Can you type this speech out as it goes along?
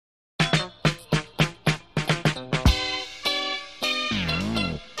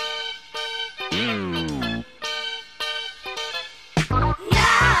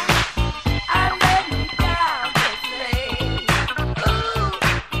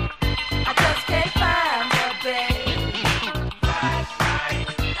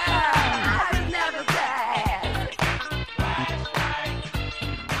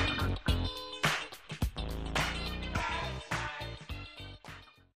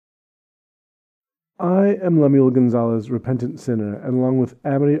I am Lemuel Gonzalez, repentant sinner, and along with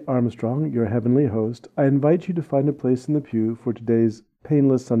Amity Armstrong, your heavenly host, I invite you to find a place in the pew for today's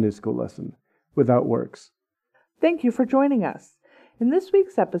painless Sunday school lesson, Without Works. Thank you for joining us. In this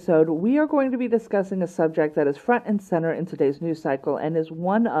week's episode, we are going to be discussing a subject that is front and center in today's news cycle and is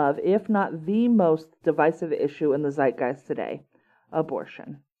one of, if not the most divisive issue in the zeitgeist today,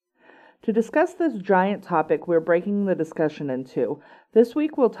 abortion. To discuss this giant topic, we're breaking the discussion in two. This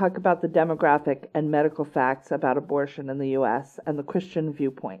week, we'll talk about the demographic and medical facts about abortion in the U.S. and the Christian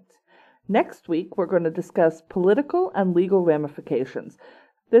viewpoint. Next week, we're going to discuss political and legal ramifications.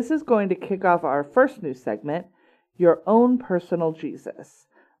 This is going to kick off our first news segment, Your Own Personal Jesus.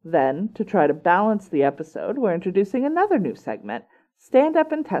 Then, to try to balance the episode, we're introducing another new segment, Stand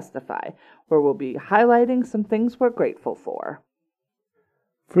Up and Testify, where we'll be highlighting some things we're grateful for.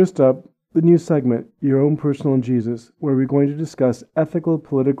 First up, the new segment, Your Own Personal Jesus, where we're going to discuss ethical,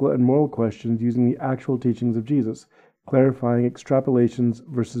 political, and moral questions using the actual teachings of Jesus, clarifying extrapolations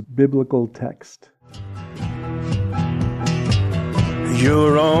versus biblical text.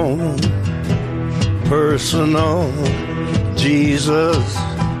 Your own personal Jesus.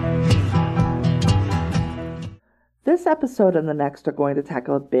 This episode and the next are going to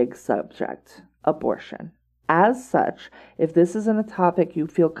tackle a big subject, abortion. As such, if this isn't a topic you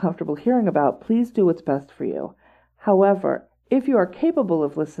feel comfortable hearing about, please do what's best for you. However, if you are capable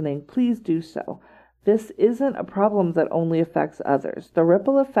of listening, please do so. This isn't a problem that only affects others. The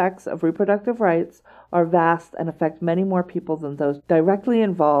ripple effects of reproductive rights are vast and affect many more people than those directly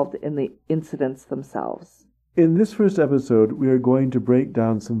involved in the incidents themselves. In this first episode, we are going to break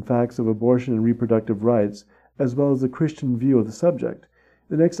down some facts of abortion and reproductive rights, as well as the Christian view of the subject.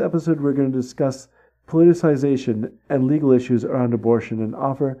 In the next episode, we're going to discuss politicization and legal issues around abortion and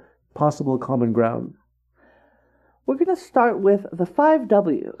offer possible common ground. We're going to start with the 5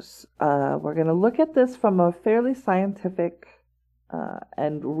 W's. We're going to look at this from a fairly scientific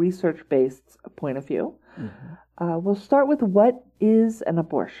and research-based point of view. We'll start with what is an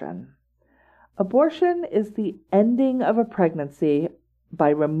abortion. Abortion is the ending of a pregnancy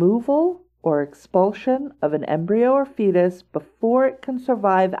by removal or expulsion of an embryo or fetus before it can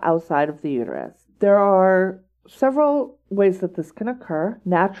survive outside of the uterus. There are several ways that this can occur.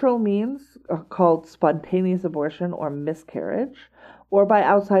 Natural means are called spontaneous abortion or miscarriage, or by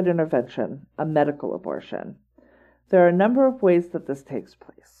outside intervention, a medical abortion. There are a number of ways that this takes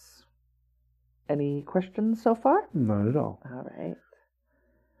place. Any questions so far? Not at all. All right.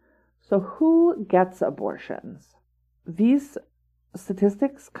 So who gets abortions? These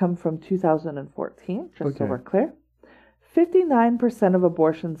statistics come from 2014, just so we're clear. 59% of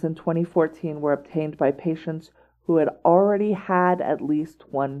abortions in 2014 were obtained by patients who had already had at least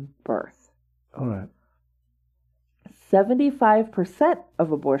one birth. All right. 75%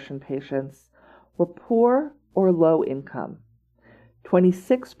 of abortion patients were poor or low income.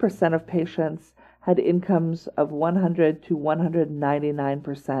 26% of patients had incomes of 100 to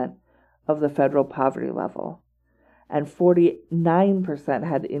 199% of the federal poverty level, and 49%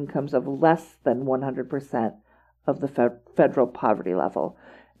 had incomes of less than 100% of the federal poverty level.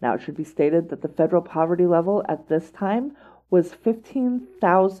 Now, it should be stated that the federal poverty level at this time was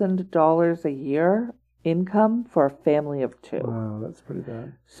 $15,000 a year income for a family of 2. Wow, that's pretty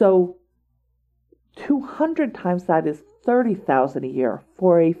bad. So 200 times that is $30,000 a year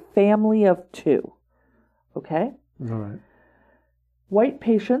for a family of 2. Okay? All right. White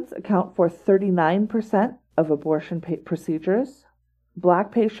patients account for 39% of abortion procedures,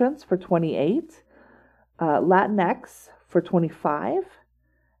 Black patients for 28%, Latinx for 25%,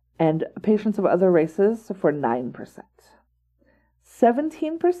 and patients of other races for 9%.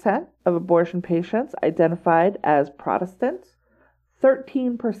 17% of abortion patients identified as Protestant,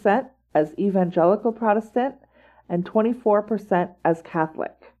 13% as Evangelical Protestant, and 24% as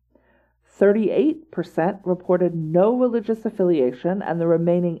Catholic. 38% reported no religious affiliation, and the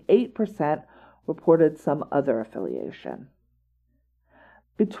remaining 8% reported some other affiliation.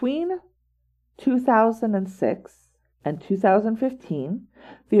 Between 2006 and 2015,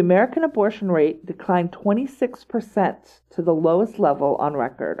 the American abortion rate declined 26% to the lowest level on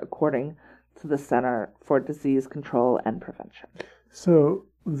record, according to the Center for Disease Control and Prevention. So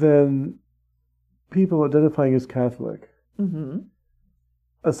then, people identifying as Catholic,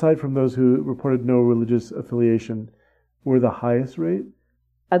 aside from those who reported no religious affiliation, were the highest rate?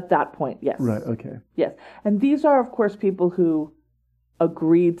 At that point, yes. Right, okay. Yes. And these are, of course, people who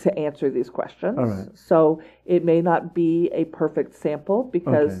agreed to answer these questions. All right. So it may not be a perfect sample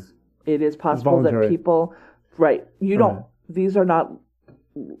because it is possible that people, these are not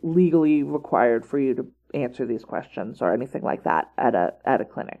legally required for you to answer these questions or anything like that at a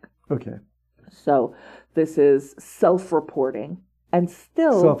clinic. Okay. So this is self-reporting and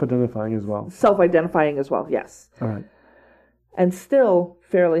still Self-identifying as well. Self-identifying as well, yes. All right. And still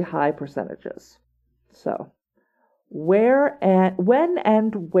fairly high percentages. So when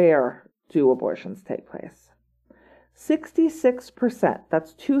and where do abortions take place? 66%,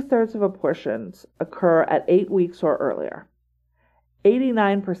 that's 2/3 of abortions, occur at 8 weeks or earlier.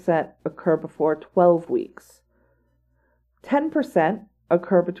 89% occur before 12 weeks. 10%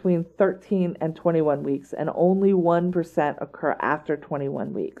 occur between 13 and 21 weeks, and only 1% occur after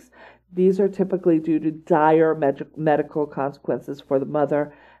 21 weeks. These are typically due to dire medical consequences for the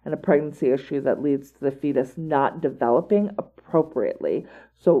mother and a pregnancy issue that leads to the fetus not developing appropriately.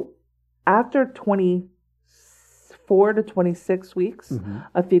 So after 24 to 26 weeks,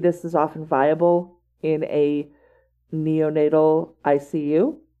 a fetus is often viable in a neonatal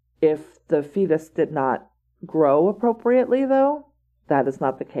ICU. If the fetus did not grow appropriately, though, that is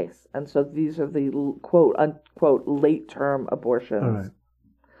not the case. And so these are the quote unquote late term abortions. All right.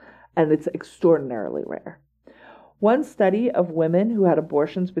 And it's extraordinarily rare. One study of women who had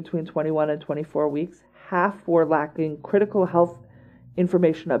abortions between 21 and 24 weeks, half were lacking critical health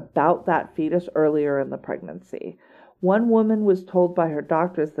information about that fetus earlier in the pregnancy. One woman was told by her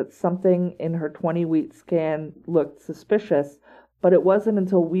doctors that something in her 20-week scan looked suspicious, but it wasn't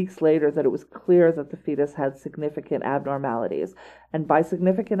until weeks later that it was clear that the fetus had significant abnormalities. And by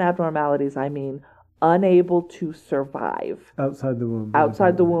significant abnormalities, I mean unable to survive. Outside the womb.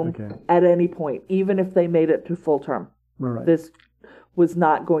 Outside the womb, Okay. at any point, even if they made it to full term. All right. This was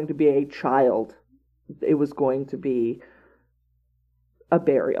not going to be a child. It was going to be a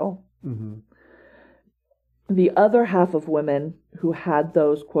burial. The other half of women who had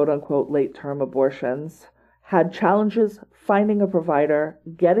those quote-unquote late-term abortions had challenges finding a provider,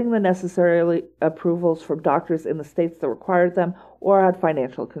 getting the necessary approvals from doctors in the states that required them, or had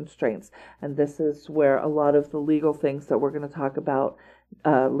financial constraints. And this is where a lot of the legal things that we're going to talk about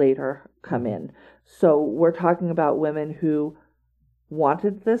later come in. So we're talking about women who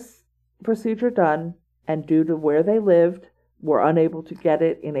wanted this procedure done, and due to where they lived, were unable to get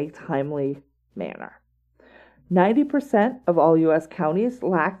it in a timely manner. 90% of all U.S. counties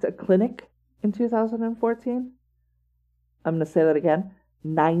lacked a clinic in 2014. I'm going to say that again.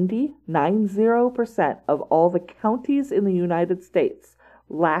 90% of all the counties in the United States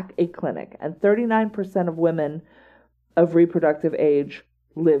lack a clinic, and 39% of women of reproductive age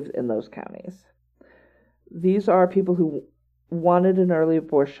lived in those counties. These are people who wanted an early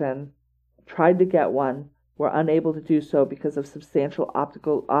abortion, tried to get one, were unable to do so because of substantial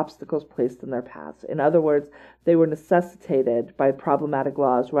obstacles placed in their paths. In other words, they were necessitated by problematic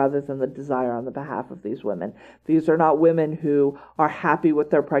laws rather than the desire on the behalf of these women. These are not women who are happy with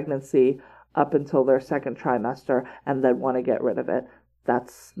their pregnancy up until their second trimester and then want to get rid of it.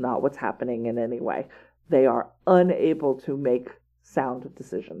 That's not what's happening in any way. They are unable to make sound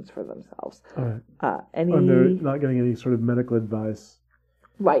decisions for themselves. All right. And they're not getting any sort of medical advice.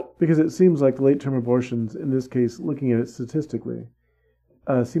 Right. Because it seems like late-term abortions, in this case, looking at it statistically,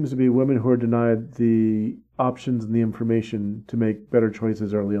 seems to be women who are denied the options and the information to make better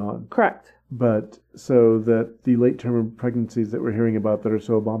choices early on. Correct. But so that the late-term pregnancies that we're hearing about that are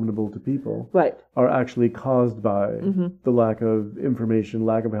so abominable to people Right. are actually caused by the lack of information,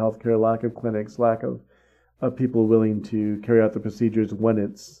 lack of healthcare, lack of clinics, lack of people willing to carry out the procedures when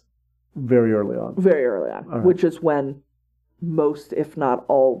it's very early on. Very early on, Right. which is when most, if not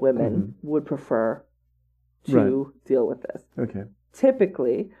all, women would prefer to deal with this. Okay.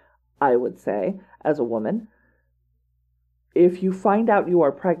 Typically, I would say, as a woman, if you find out you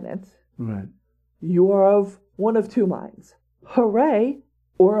are pregnant, Right. you are of one of two minds. Hooray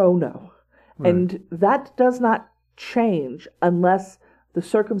or oh no. Right. And that does not change unless the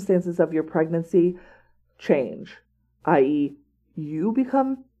circumstances of your pregnancy change, i.e., you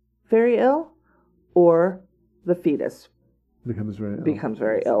become very ill or the fetus Becomes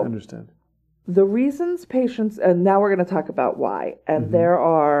very ill. I understand. The reasons patients, and now we're going to talk about why, and there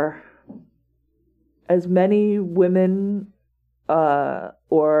are as many women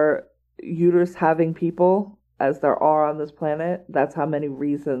or uterus having people as there are on this planet. That's how many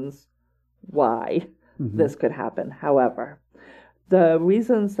reasons why this could happen. However, the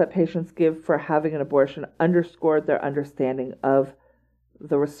reasons that patients give for having an abortion underscored their understanding of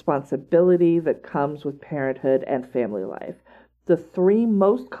the responsibility that comes with parenthood and family life. The three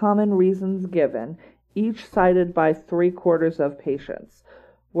most common reasons given, each cited by 3/4 of patients,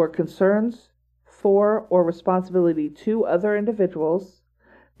 were concerns for or responsibility to other individuals,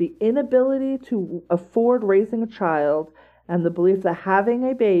 the inability to afford raising a child, and the belief that having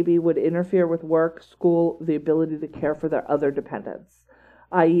a baby would interfere with work, school, the ability to care for their other dependents.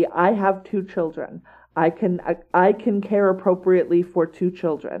 i.e., I have 2 children. I can care appropriately for 2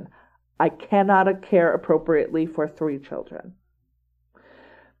 children. I cannot care appropriately for 3 children.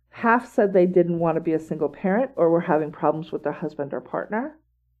 Half said they didn't want to be a single parent or were having problems with their husband or partner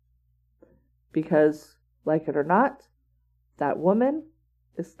because, like it or not, that woman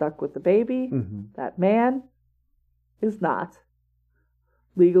is stuck with the baby. Mm-hmm. That man is not.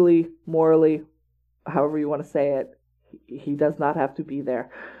 Legally, morally, however you want to say it, he does not have to be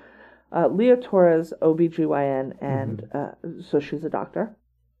there. Leah Torres, OBGYN, and so she's a doctor,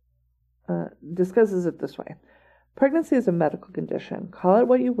 discusses it this way. Pregnancy is a medical condition. Call it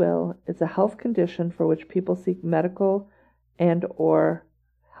what you will. It's a health condition for which people seek medical and or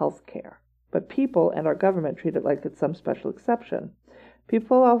health care. But people and our government treat it like it's some special exception.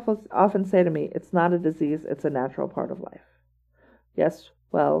 People often say to me, it's not a disease, it's a natural part of life. Yes,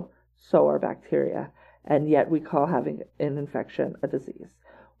 well, so are bacteria, and yet we call having an infection a disease.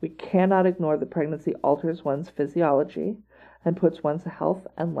 We cannot ignore that pregnancy alters one's physiology and puts one's health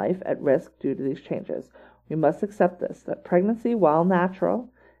and life at risk due to these changes. We must accept this, that pregnancy, while natural,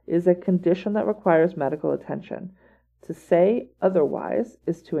 is a condition that requires medical attention. To say otherwise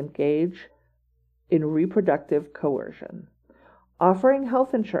is to engage in reproductive coercion. Offering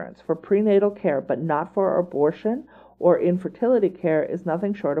health insurance for prenatal care but not for abortion or infertility care is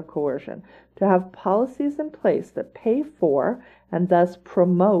nothing short of coercion. To have policies in place that pay for and thus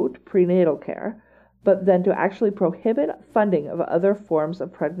promote prenatal care, but then to actually prohibit funding of other forms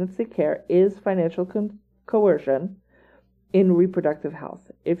of pregnancy care is financial coercion in reproductive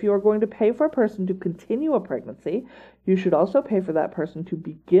health. If you are going to pay for a person to continue a pregnancy, you should also pay for that person to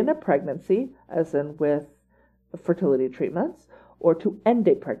begin a pregnancy, as in with fertility treatments, or to end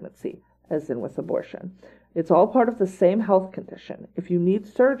a pregnancy, as in with abortion. It's all part of the same health condition. If you need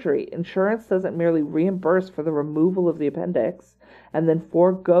surgery, insurance doesn't merely reimburse for the removal of the appendix and then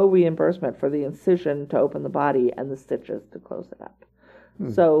forego reimbursement for the incision to open the body and the stitches to close it up.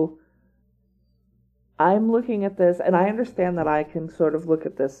 So I'm looking at this, and I understand that I can sort of look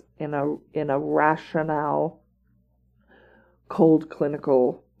at this in a rationale, cold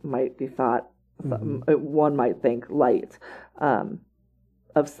clinical might be thought, one might think light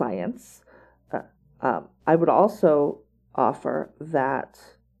of science. I would also offer that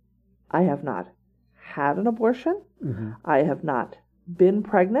I have not had an abortion. I have not been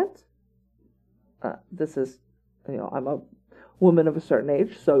pregnant. This is, I'm a woman of a certain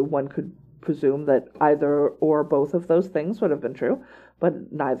age, so one could presume that either or both of those things would have been true,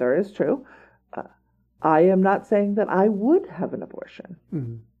 but neither is true. I am not saying that I would have an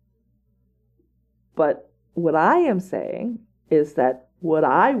abortion. But what I am saying is that what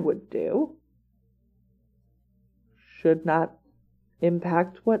I would do should not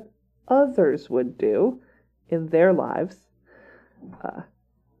impact what others would do in their lives.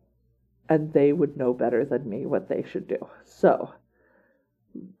 And they would know better than me what they should do. So,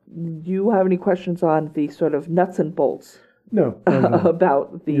 do you have any questions on the sort of nuts and bolts? No.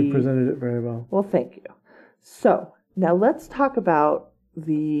 About the... You presented it very well. Well, thank you. So, now let's talk about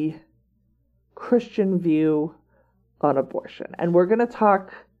the Christian view on abortion. And we're going to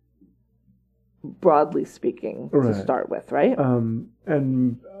talk broadly speaking to start with, right?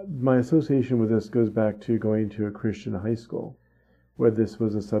 And my association with this goes back to going to a Christian high school, where this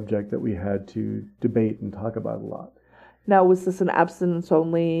was a subject that we had to debate and talk about a lot. Now, was this an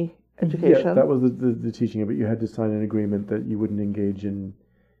abstinence-only education? Yeah, that was the teaching of it. You had to sign an agreement that you wouldn't engage in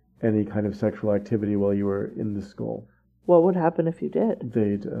any kind of sexual activity while you were in the school. What would happen if you did?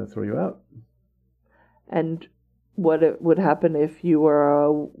 They'd throw you out. And what would happen if you were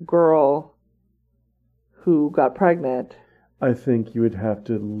a girl who got pregnant? I think you would have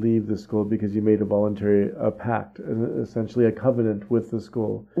to leave the school because you made a voluntary pact, essentially a covenant with the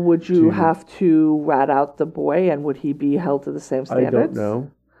school. Would you have to rat out the boy, and would he be held to the same standards? I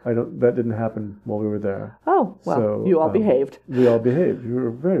don't know. That didn't happen while we were there. Oh, well, so, you all behaved. We all behaved. We were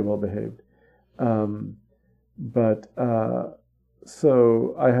very well behaved.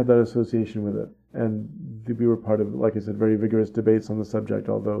 So I had that association with it. And we were part of, like I said, very vigorous debates on the subject,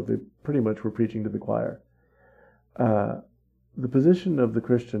 although they pretty much were preaching to the choir. The position of the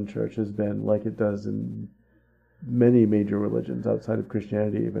Christian church has been, like it does in many major religions outside of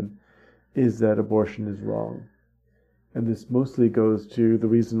Christianity even, is that abortion is wrong. And this mostly goes to the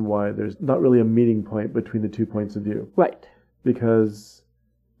reason why there's not really a meeting point between the 2 points of view. Right. Because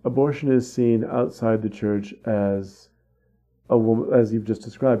abortion is seen outside the church as a woman, as you've just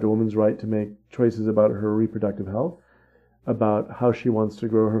described, a woman's right to make choices about her reproductive health, about how she wants to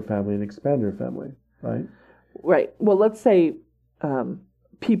grow her family and expand her family, right? Right. Well, let's say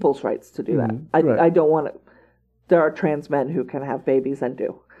people's rights to do that. I don't want to... there are trans men who can have babies and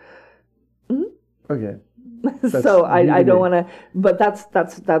do. Okay. So I don't me. want to, but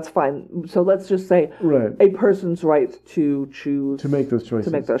that's fine. So let's just say Right. a person's right to choose To make those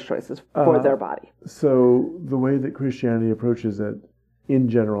choices. for their body. So the way that Christianity approaches it, in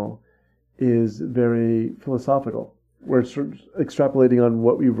general, is very philosophical. We're sort of extrapolating on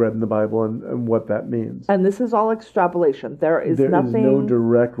what we've read in the Bible and what that means. And this is all extrapolation. There is There is nothing. no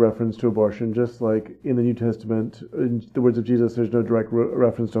direct reference to abortion, just like in the New Testament, in the words of Jesus, there's no direct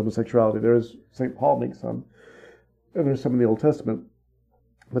reference to homosexuality. There is, St. Paul makes some, and there's some in the Old Testament.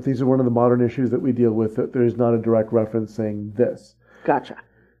 But these are one of the modern issues that we deal with, that there is not a direct reference saying this. Gotcha.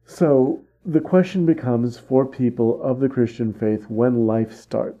 So the question becomes, for people of the Christian faith, when life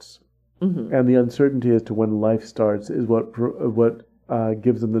starts. Mm-hmm. And the uncertainty as to when life starts is what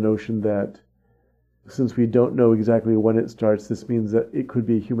gives them the notion that since we don't know exactly when it starts, this means that it could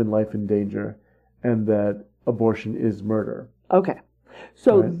be human life in danger, and that abortion is murder. Okay.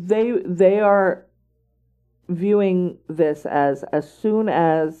 So Right. they are viewing this as soon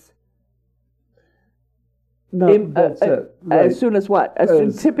as No, that's it. Right. as soon as what?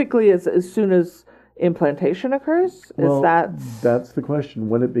 Typically as soon as implantation occurs? Well, Is that that's the question,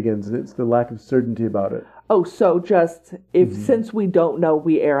 when it begins, and it's the lack of certainty about it. Oh, so just if since we don't know,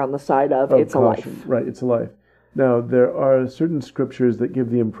 we err on the side of it's caution. a life. Right, it's a life. Now, there are certain scriptures that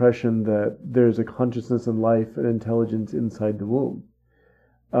give the impression that there's a consciousness and life and intelligence inside the womb.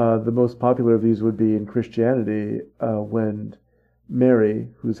 The most popular of these would be in Christianity, when Mary,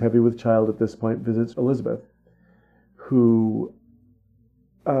 who's heavy with child at this point, visits Elizabeth, who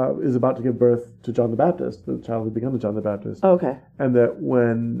is about to give birth to John the Baptist, the child who becomes John the Baptist. Okay. And that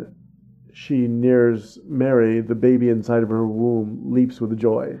when she nears Mary, the baby inside of her womb leaps with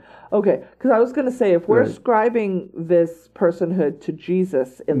joy. Okay, because I was going to say, if we're Right. ascribing this personhood to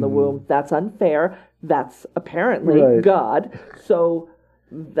Jesus in the womb, that's unfair. That's apparently Right. God. So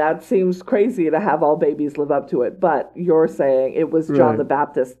that seems crazy to have all babies live up to it. But you're saying it was John Right. the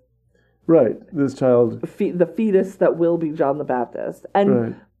Baptist, Right, this child. the fetus that will be John the Baptist. And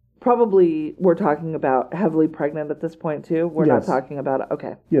Right. probably we're talking about heavily pregnant at this point, too. We're Yes. not talking about,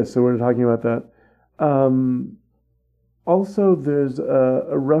 okay. Yes, so we're talking about that. Also, there's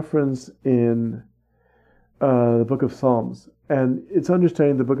a reference in the Book of Psalms, and it's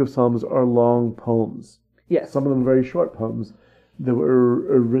understanding the Book of Psalms are long poems. Yes. Some of them very short poems that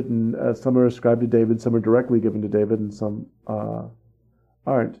were written. Some are ascribed to David, some are directly given to David, and some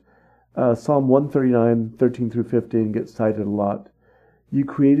aren't. Psalm 139, 13 through 15 gets cited a lot. You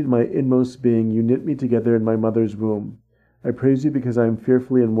created my inmost being. You knit me together in my mother's womb. I praise you because I am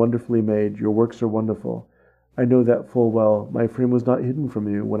fearfully and wonderfully made. Your works are wonderful. I know that full well. My frame was not hidden from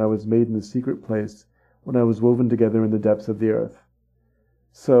you when I was made in the secret place, when I was woven together in the depths of the earth.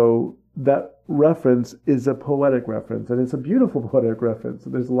 So that reference is a poetic reference, and it's a beautiful poetic reference.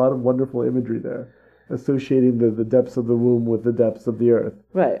 There's a lot of wonderful imagery there, associating the depths of the womb with the depths of the earth.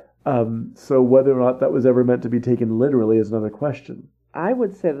 Right. So whether or not that was ever meant to be taken literally is another question. I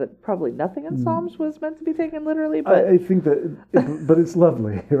would say that probably nothing in Psalms was meant to be taken literally, but I think that, but it's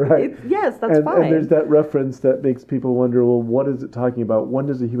lovely, right? yes, that's and, fine. And there's that reference that makes people wonder, well, what is it talking about? When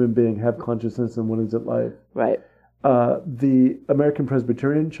does a human being have consciousness and when is it life? Right. The American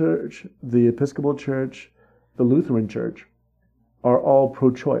Presbyterian Church, the Episcopal Church, the Lutheran Church are all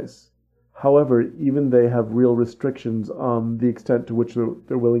pro-choice. However, even they have real restrictions on the extent to which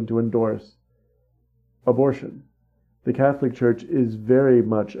they're willing to endorse abortion. The Catholic Church is very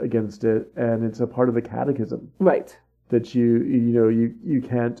much against it, and it's a part of the catechism Right. that you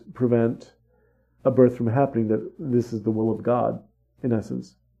can't prevent a birth from happening, that this is the will of God, in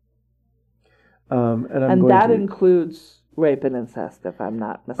essence. And that includes rape and incest, if I'm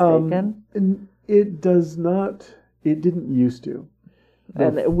not mistaken. And it does not, it didn't used to.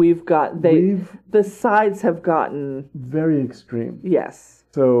 And the sides have gotten, Very extreme. yes.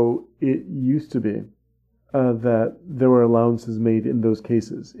 So it used to be that there were allowances made in those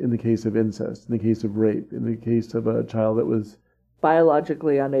cases, in the case of incest, in the case of rape, in the case of a child that was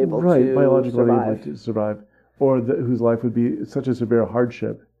Biologically unable to biologically survive. unable to survive, or whose life would be such a severe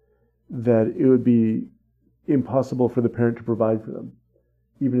hardship that it would be impossible for the parent to provide for them,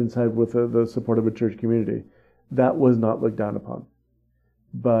 even inside with the support of a church community. That was not looked down upon.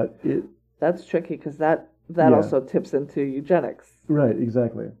 But it... That's tricky because that Yeah. also tips into eugenics. Right,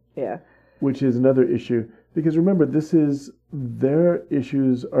 exactly. Yeah. Which is another issue. Because remember, their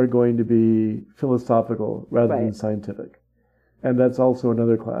issues are going to be philosophical rather than Right. scientific. And that's also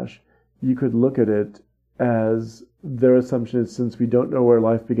another clash. You could look at it as their assumption is, since we don't know where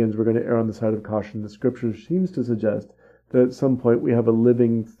life begins, we're going to err on the side of caution. The scripture seems to suggest that at some point we have a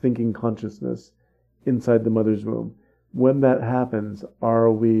living, thinking consciousness inside the mother's womb. When that happens,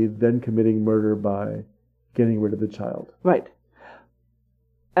 are we then committing murder by getting rid of the child? Right.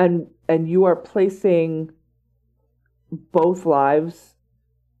 And you are placing both lives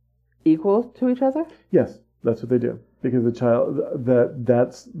equal to each other? Yes, that's what they do. Because the child,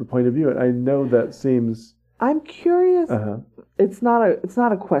 that's the point of view. And I know that seems... I'm curious. Uh-huh. It's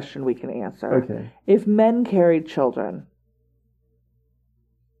not a question we can answer. Okay. If men carried children,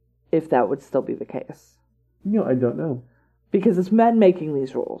 if that would still be the case. I don't know. Because it's men making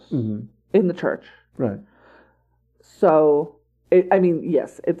these rules in the church. Right. So,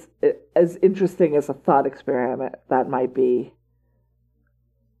 yes, it's as interesting as a thought experiment that might be.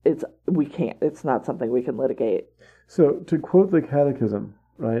 It's not something we can litigate. So, to quote the Catechism,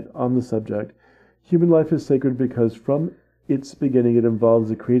 right, on the subject, human life is sacred because from its beginning it involves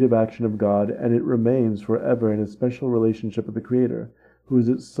the creative action of God, and it remains forever in a special relationship with the Creator, who is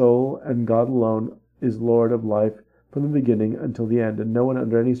its soul, and God alone is Lord of life from the beginning until the end, and no one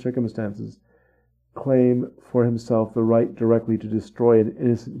under any circumstances claim for himself the right directly to destroy an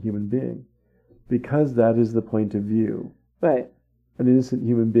innocent human being, because that is the point of view. Right. An innocent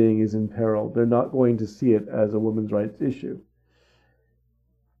human being is in peril. They're not going to see it as a woman's rights issue.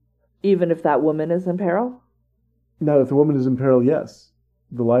 Even if that woman is in peril? Now, if the woman is in peril, yes.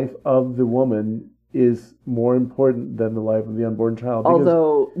 The life of the woman is more important than the life of the unborn child.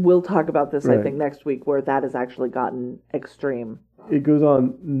 Although, we'll talk about this, right. I think, next week, where that has actually gotten extreme. It goes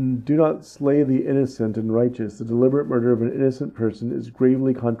on, do not slay the innocent and righteous. The deliberate murder of an innocent person is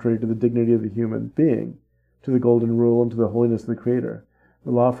gravely contrary to the dignity of the human being, to the golden rule, and to the holiness of the Creator.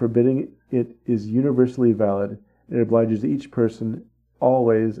 The law forbidding it is universally valid, and it obliges each person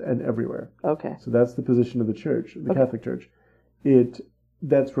always and everywhere. Okay. So that's the position of the Church, the Catholic Church.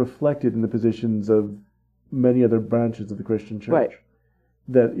 That's reflected in the positions of many other branches of the Christian Church. Right.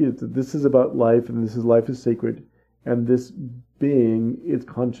 This is about life, and life is sacred, and this being is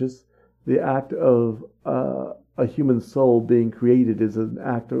conscious. The act of a human soul being created is a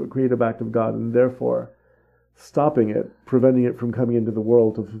creative act of God, and therefore stopping it, preventing it from coming into the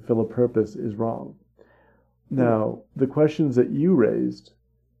world to fulfill a purpose is wrong. Now, the questions that you raised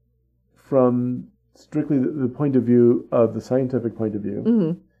from strictly the point of view of the scientific point of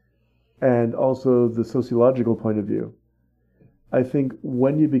view and also the sociological point of view, I think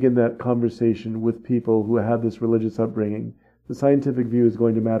when you begin that conversation with people who have this religious upbringing, the scientific view is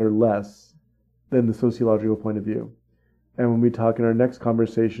going to matter less than the sociological point of view. And when we talk in our next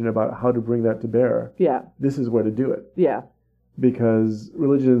conversation about how to bring that to bear, this is where to do it. Yeah. Because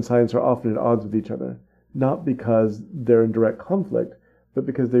religion and science are often at odds with each other, not because they're in direct conflict, but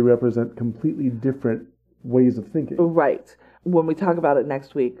because they represent completely different ways of thinking. Right. When we talk about it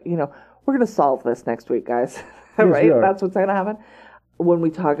next week, we're going to solve this next week, guys. Yes, right? we are. That's what's going to happen. When we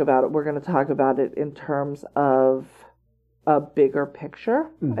talk about it, we're going to talk about it in terms of a bigger picture,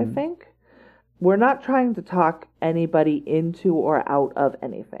 I think. We're not trying to talk anybody into or out of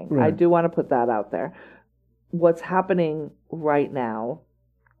anything. Right. I do want to put that out there. What's happening right now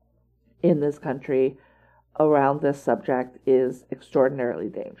in this country around this subject is extraordinarily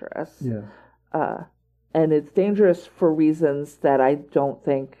dangerous. Yeah. And it's dangerous for reasons that I don't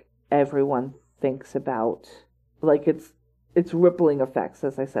think everyone thinks about. Like it's rippling effects,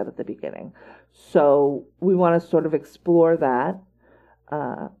 as I said at the beginning. So we want to sort of explore that,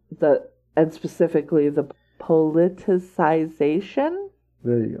 and specifically the politicization.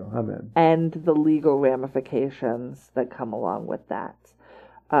 There you go. Amen. And the legal ramifications that come along with that.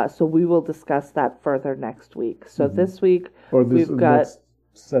 So we will discuss that further next week. So this week we've got next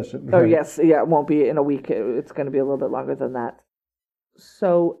session. Oh yes, it won't be in a week. It's going to be a little bit longer than that.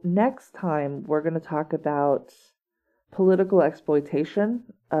 So next time we're going to talk about political exploitation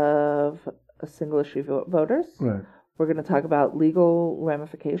of single issue voters. Right. We're going to talk about legal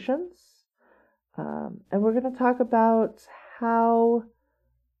ramifications, and we're going to talk about how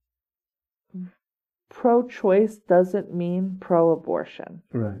pro-choice doesn't mean pro-abortion.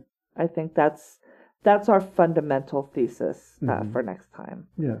 Right. I think that's our fundamental thesis for next time.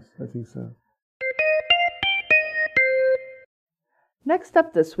 Yes, I think so. Next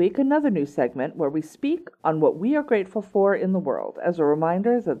up this week, another new segment where we speak on what we are grateful for in the world, as a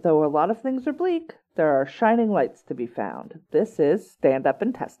reminder that though a lot of things are bleak, there are shining lights to be found. This is Stand Up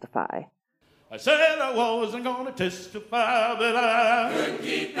and Testify. I said I wasn't going to testify, but I couldn't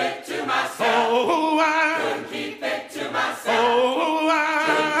keep it to myself. Oh, I couldn't keep it to myself. Oh, I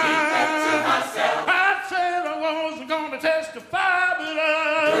couldn't keep it to myself. I said I wasn't going to testify, but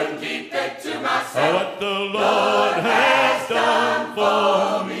I couldn't keep it to myself. What the Lord has done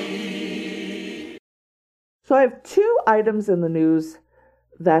for me. So I have two items in the news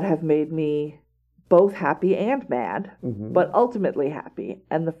that have made me both happy and mad, but ultimately happy.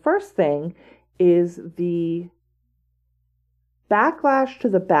 And the first thing is the backlash to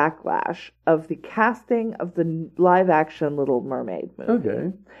the backlash of the casting of the live-action Little Mermaid movie.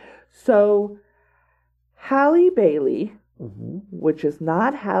 Okay. So, Halle Bailey, which is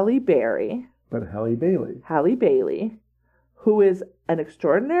not Halle Berry, But Halle Bailey. Halle Bailey, who is an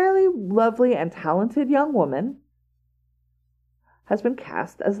extraordinarily lovely and talented young woman, has been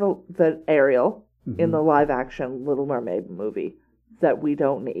cast as the Ariel in the live-action Little Mermaid movie that we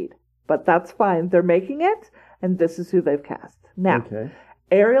don't need. But that's fine. They're making it, and this is who they've cast. Now,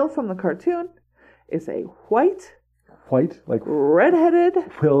 Ariel from the cartoon is a white, like redheaded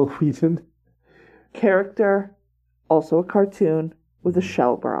Will Wheaton character, also a cartoon, with a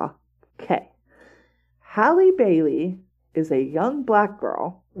shell bra. Okay. Halle Bailey is a young black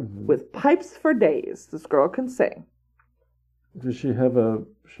girl with pipes for days. This girl can sing. Does she have a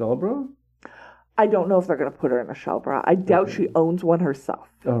shell bra? I don't know if they're going to put her in a shell bra. I doubt she owns one herself.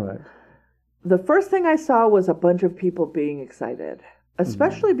 All right. The first thing I saw was a bunch of people being excited,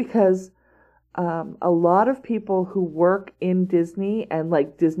 especially because a lot of people who work in Disney and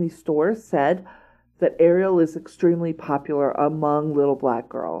like Disney stores said that Ariel is extremely popular among little black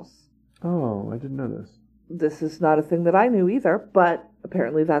girls. Oh, I didn't know this. This is not a thing that I knew either, but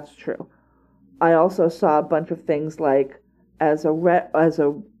apparently that's true. I also saw a bunch of things like as a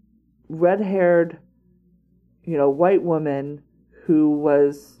red-haired, white woman who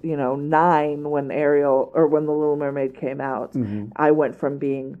was, 9 when Ariel or when The Little Mermaid came out. I went from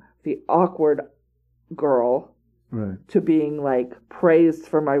being the awkward girl to being like praised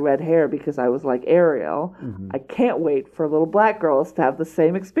for my red hair because I was like Ariel. I can't wait for little black girls to have the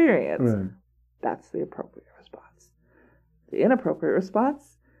same experience. That's the appropriate response. The inappropriate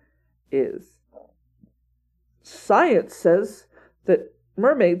response is science says that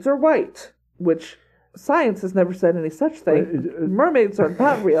mermaids are white, which science has never said any such thing. Mermaids are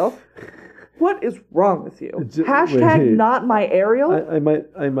not real. What is wrong with you? Hashtag not my Ariel. I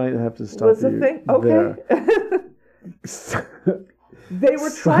might have to stop was you the thing okay? They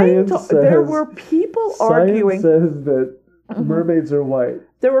were there were people arguing. Science says that mermaids are white.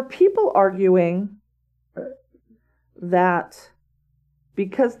 There were people arguing that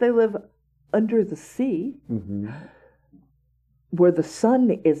because they live under the sea, where the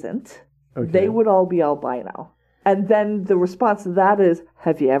sun isn't, they would all be albino. And then the response to that is,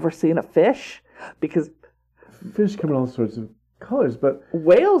 have you ever seen a fish? Because fish come in all sorts of colors, but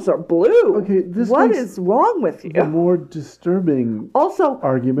whales are blue. Okay, what is wrong with you? The more disturbing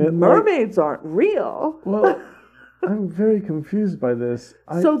argument. Mermaids aren't real. Well, I'm very confused by this.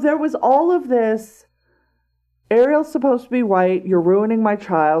 So there was all of this. Ariel's supposed to be white. You're ruining my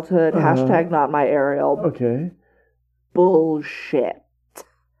childhood. Hashtag not my Ariel. Okay. Bullshit.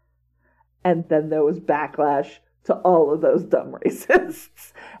 And then there was backlash to all of those dumb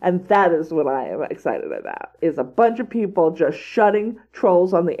racists. And that is what I am excited about, is a bunch of people just shutting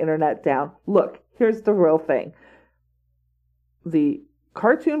trolls on the internet down. Look, here's the real thing. The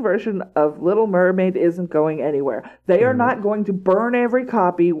cartoon version of Little Mermaid isn't going anywhere. They are not going to burn every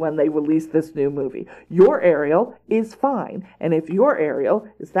copy when they release this new movie. Your Ariel is fine. And if your Ariel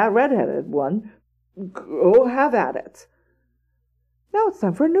is that redheaded one, go have at it. Now it's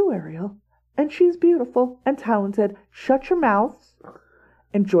time for a new Ariel. And she's beautiful and talented. Shut your mouths.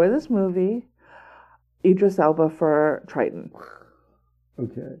 Enjoy this movie. Idris Elba for Triton.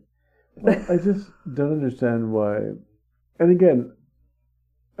 Okay. Well, I just don't understand why. And again,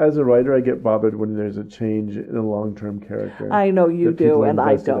 as a writer, I get bothered when there's a change in a long-term character. I know you do, and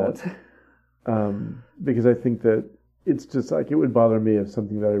I don't. Because I think that it's just like, it would bother me if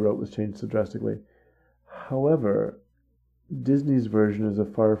something that I wrote was changed so drastically. However, Disney's version is a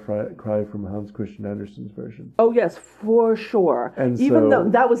far cry from Hans Christian Andersen's version. Oh, yes, for sure. And even though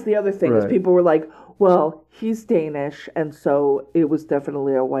that was the other thing, is people were like, well, he's Danish, and so it was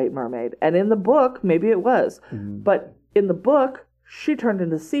definitely a white mermaid. And in the book, maybe it was. But in the book, she turned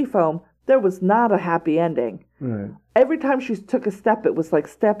into sea foam. There was not a happy ending. Every time she took a step, it was like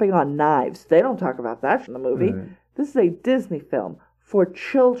stepping on knives. They don't talk about that in the movie. This is a Disney film for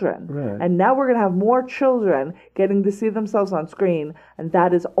children. And now we're going to have more children getting to see themselves on screen, and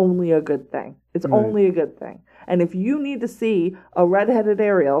that is only a good thing. It's only a good thing. And if you need to see a redheaded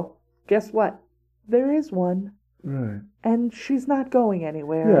Ariel, guess what? There is one. And she's not going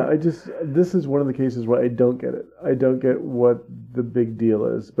anywhere. Yeah, this is one of the cases where I don't get it. I don't get what the big deal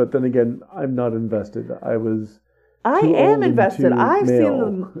is. But then again, I'm not invested. I was I too am old and invested. too I've seen male.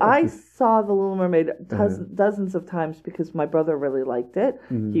 them. I saw The Little Mermaid dozens of times because my brother really liked it.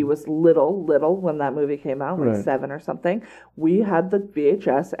 He was little when that movie came out, like 7 or something. We had the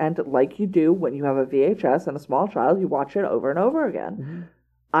VHS, and like you do when you have a VHS and a small child, you watch it over and over again.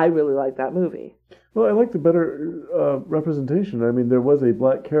 I really like that movie. Well, I like the better representation. I mean, there was a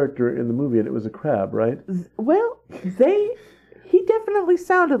black character in the movie, and it was a crab, right? Well, he definitely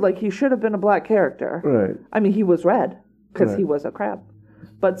sounded like he should have been a black character. Right. I mean, he was red because he was a crab.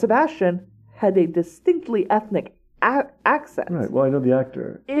 But Sebastian had a distinctly ethnic accent. Right. Well, I know the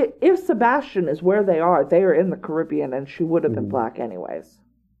actor. If Sebastian is where they are in the Caribbean, and she would have been black anyways.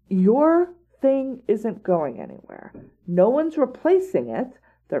 Your thing isn't going anywhere. No one's replacing it.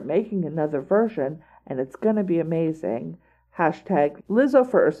 They're making another version, and it's going to be amazing. Hashtag Lizzo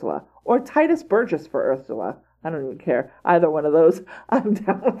for Ursula, or Titus Burgess for Ursula. I don't even care. Either one of those. I'm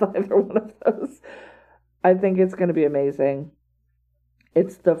down with either one of those. I think it's going to be amazing.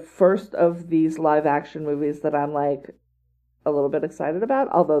 It's the first of these live action movies that I'm like a little bit excited about,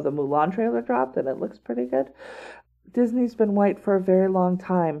 although the Mulan trailer dropped and it looks pretty good. Disney's been white for a very long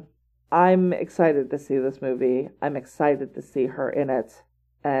time. I'm excited to see this movie. I'm excited to see her in it.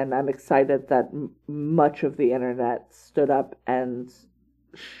 And I'm excited that much of the internet stood up and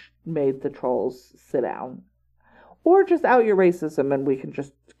made the trolls sit down. Or just out your racism and we can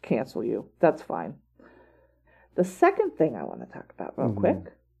just cancel you. That's fine. The second thing I want to talk about real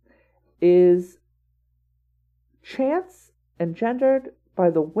quick is chants engendered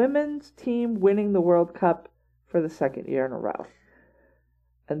by the women's team winning the World Cup for the second year in a row.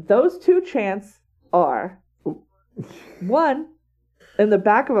 And those two chants are, one, in the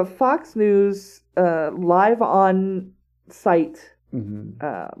back of a Fox News live on site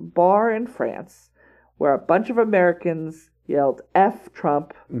bar in France, where a bunch of Americans yelled F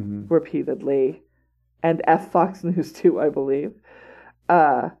Trump repeatedly, and F Fox News too, I believe,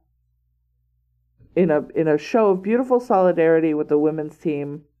 in a show of beautiful solidarity with the women's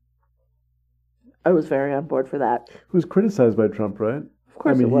team. I was very on board for that. Who was criticized by Trump, right? Of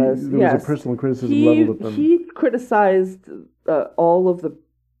course there was a personal criticism leveled at them. He criticized all of the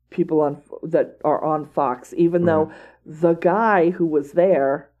people that are on Fox, even though the guy who was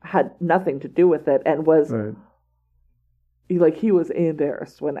there had nothing to do with it and was he was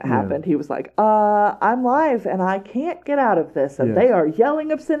embarrassed when it happened. He was like, I'm live and I can't get out of this, and they are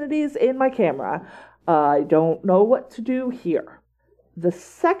yelling obscenities in my camera. I don't know what to do here. The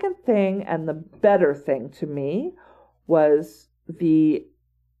second thing, and the better thing to me, was the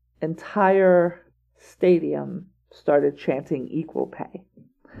entire stadium started chanting equal pay.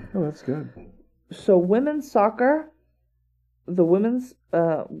 Oh, that's good. So women's soccer, the women's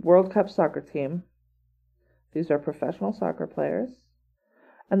World Cup soccer team, these are professional soccer players,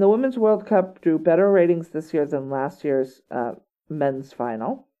 and the Women's World Cup drew better ratings this year than last year's men's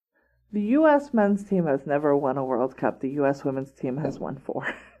final. The U.S. men's team has never won a World Cup. The U.S. women's team has won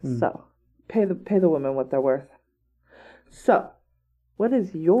 4. So pay the women what they're worth. So, what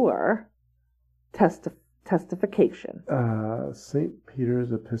is your testification? St.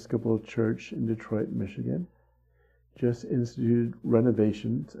 Peter's Episcopal Church in Detroit, Michigan, just instituted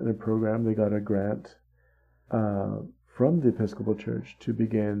renovations and a program. They got a grant from the Episcopal Church to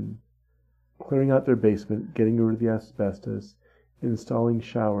begin clearing out their basement, getting rid of the asbestos, installing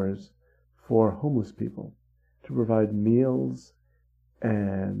showers for homeless people, to provide meals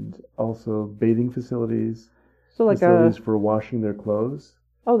and also bathing facilities, So like facilities for washing their clothes.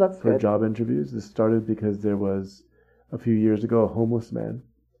 Oh, that's for good. job interviews. This started because there was, a few years ago, a homeless man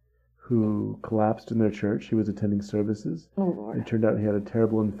who collapsed in their church. He was attending services. Oh, Lord. It turned out he had a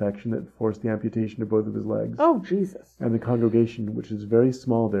terrible infection that forced the amputation of both of his legs. Oh, Jesus. And the congregation, which is very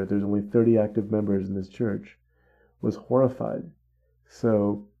small there's only 30 active members in this church, was horrified.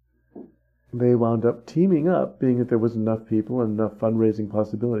 So they wound up teaming up, being that there was enough people and enough fundraising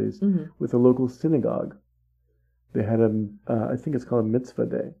possibilities, with a local synagogue. They had I think it's called a mitzvah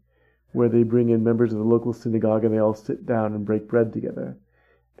day, where they bring in members of the local synagogue and they all sit down and break bread together.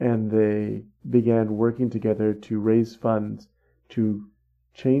 And they began working together to raise funds to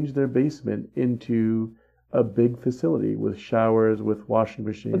change their basement into a big facility with showers, with washing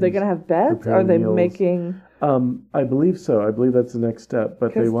machines. Are they going to have beds? Are they making... I believe so. I believe that's the next step.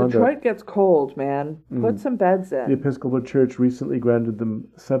 But they wound Detroit up... gets cold, man. Put some beds in. The Episcopal Church recently granted them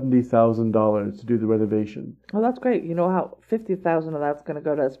 $70,000 to do the renovation. Oh, that's great. You know how 50,000 of that's going to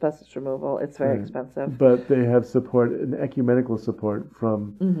go to asbestos removal. It's very expensive. But they have support, an ecumenical support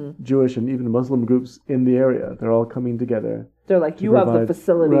from Jewish and even Muslim groups in the area. They're all coming together. They're like, you have the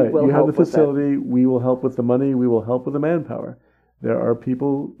facility, right, we'll you help have the with facility, we will help with the money, we will help with the manpower. There are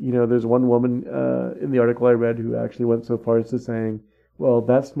people, there's one woman in the article I read who actually went so far as to saying, well,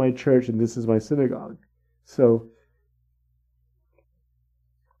 that's my church and this is my synagogue. So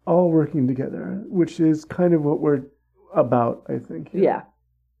all working together, which is kind of what we're about, I think. Yeah.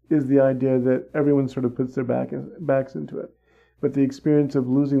 Is the idea that everyone sort of puts their backs into it. But the experience of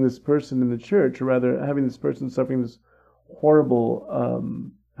losing this person in the church, or rather having this person suffering this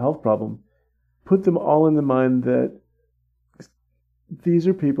horrible health problem, put them all in the mind that these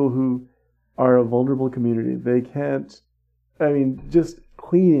are people who are a vulnerable community. They can't, just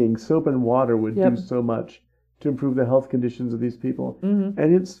cleaning soap and water would do so much to improve the health conditions of these people. Mm-hmm.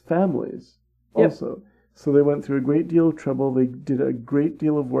 And it's families also. So they went through a great deal of trouble. They did a great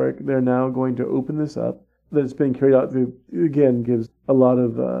deal of work. They're now going to open this up. That's being carried out, again, gives a lot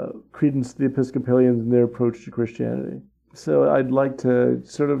of credence to the Episcopalians and their approach to Christianity. So I'd like to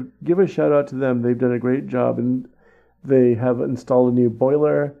sort of give a shout out to them. They've done a great job, and they have installed a new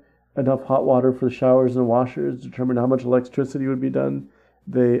boiler, enough hot water for the showers and washers, determined how much electricity would be done.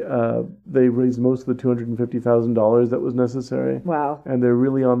 They raised most of the $250,000 that was necessary. Wow. And they're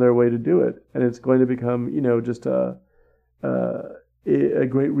really on their way to do it. And it's going to become, just a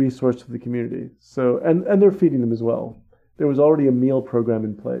great resource for the community. So, and they're feeding them as well. There was already a meal program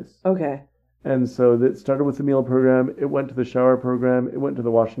in place. Okay. And so it started with the meal program. It went to the shower program. It went to the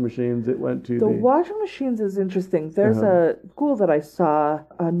washing machines. It went to the washing machines is interesting. There's a school that I saw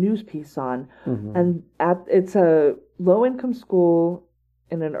a news piece on, and it's a low-income school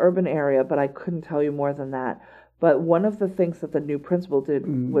in an urban area, but I couldn't tell you more than that. But one of the things that the new principal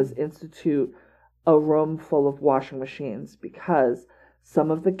did was institute a room full of washing machines, because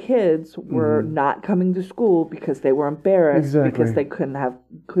some of the kids were not coming to school because they were embarrassed because they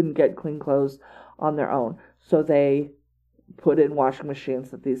couldn't get clean clothes on their own. So they put in washing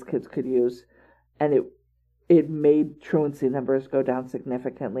machines that these kids could use, and it made truancy numbers go down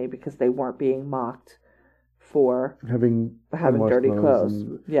significantly because they weren't being mocked for having dirty clothes.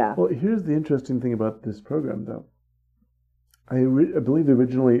 Yeah. Well, here's the interesting thing about this program, though. I believe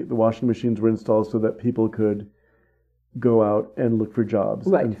originally the washing machines were installed so that people could go out and look for jobs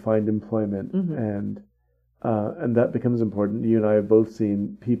and find employment, and that becomes important. You and I have both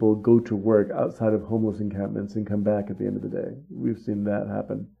seen people go to work outside of homeless encampments and come back at the end of the day. We've seen that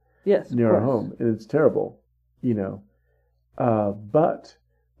happen. Yes, near our home, and it's terrible, But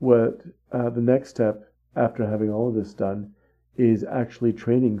what the next step after having all of this done is actually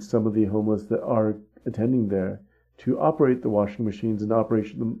training some of the homeless that are attending there to operate the washing machines and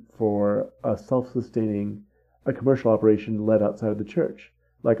operate them for a self-sustaining, a commercial operation led outside of the church,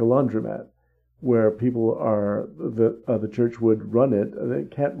 like a laundromat, where people are, the church would run it.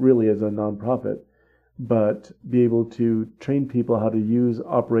 It can't really as a nonprofit, but be able to train people how to use,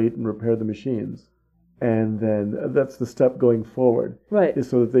 operate, and repair the machines. And then that's the step going forward, is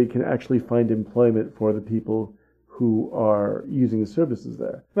so that they can actually find employment for the people who are using the services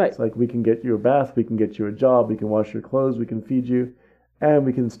there. It's like, we can get you a bath, we can get you a job, we can wash your clothes, we can feed you, and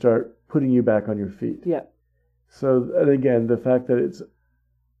we can start putting you back on your feet. Yeah. So, and again, the fact that it's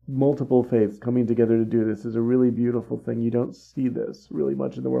multiple faiths coming together to do this is a really beautiful thing. You don't see this really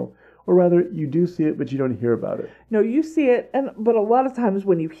much in the world. Or rather, you do see it, but you don't hear about it. No, you see it, but a lot of times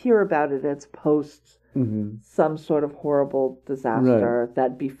when you hear about it, it's post some sort of horrible disaster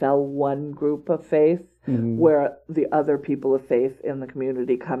that befell one group of faith, where the other people of faith in the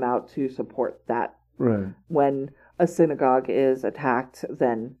community come out to support that. Right. When a synagogue is attacked,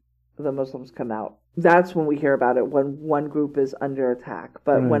 then the Muslims come out. That's when we hear about it, when one group is under attack.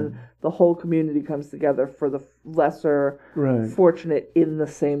 But when the whole community comes together for the lesser fortunate in the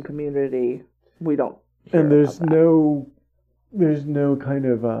same community, we don't hear And there's about that. there's no kind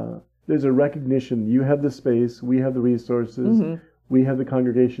of, there's a recognition. You have the space, we have the resources, we have the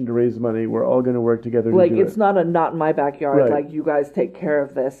congregation to raise money. We're all going to work together to do it. It's not a not in my backyard, like you guys take care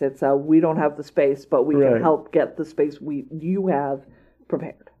of this. It's we don't have the space, but we can help get the space you have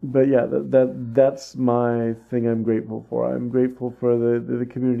prepared. But yeah, that's my thing I'm grateful for. I'm grateful for the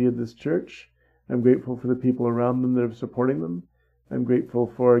community of this church. I'm grateful for the people around them that are supporting them. I'm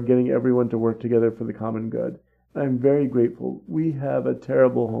grateful for getting everyone to work together for the common good. I'm very grateful. We have a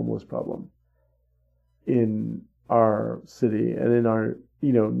terrible homeless problem in our city and in our,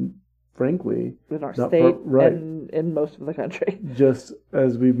 frankly, in our state and in most of the country. Just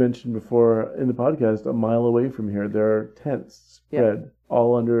as we mentioned before in the podcast, a mile away from here, there are tents spread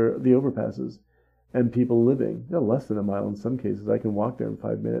all under the overpasses, and people living, less than a mile in some cases. I can walk there in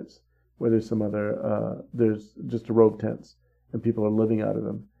 5 minutes, where there's some other, there's just a row of tents, and people are living out of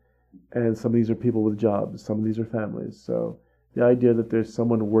them. And some of these are people with jobs, some of these are families. So the idea that there's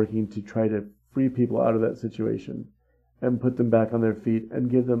someone working to try to free people out of that situation and put them back on their feet and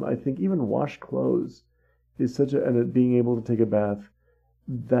give them, I think, even wash clothes is and being able to take a bath,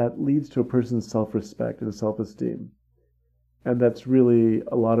 that leads to a person's self-respect and self-esteem. And that's really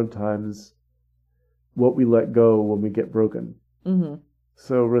a lot of times what we let go when we get broken. Mm-hmm.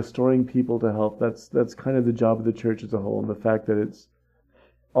 So restoring people to health, that's kind of the job of the church as a whole, and the fact that it's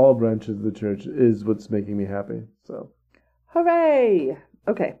all branches of the church is what's making me happy. So, hooray!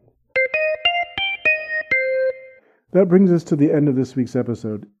 Okay. That brings us to the end of this week's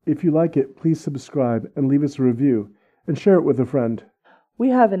episode. If you like it, please subscribe and leave us a review, and share it with a friend. We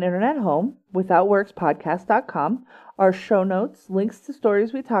have an internet home, withoutworkspodcast.com. Our show notes, links to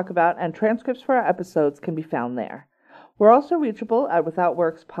stories we talk about, and transcripts for our episodes can be found there. We're also reachable at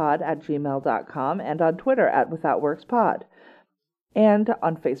withoutworkspod@gmail.com and on Twitter at withoutworkspod. And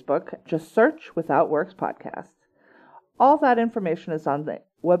on Facebook, just search Without Works Podcast. All that information is on the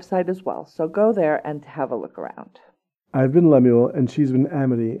website as well, so go there and have a look around. I've been Lemuel, and she's been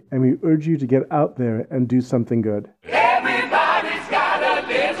Amity, and we urge you to get out there and do something good.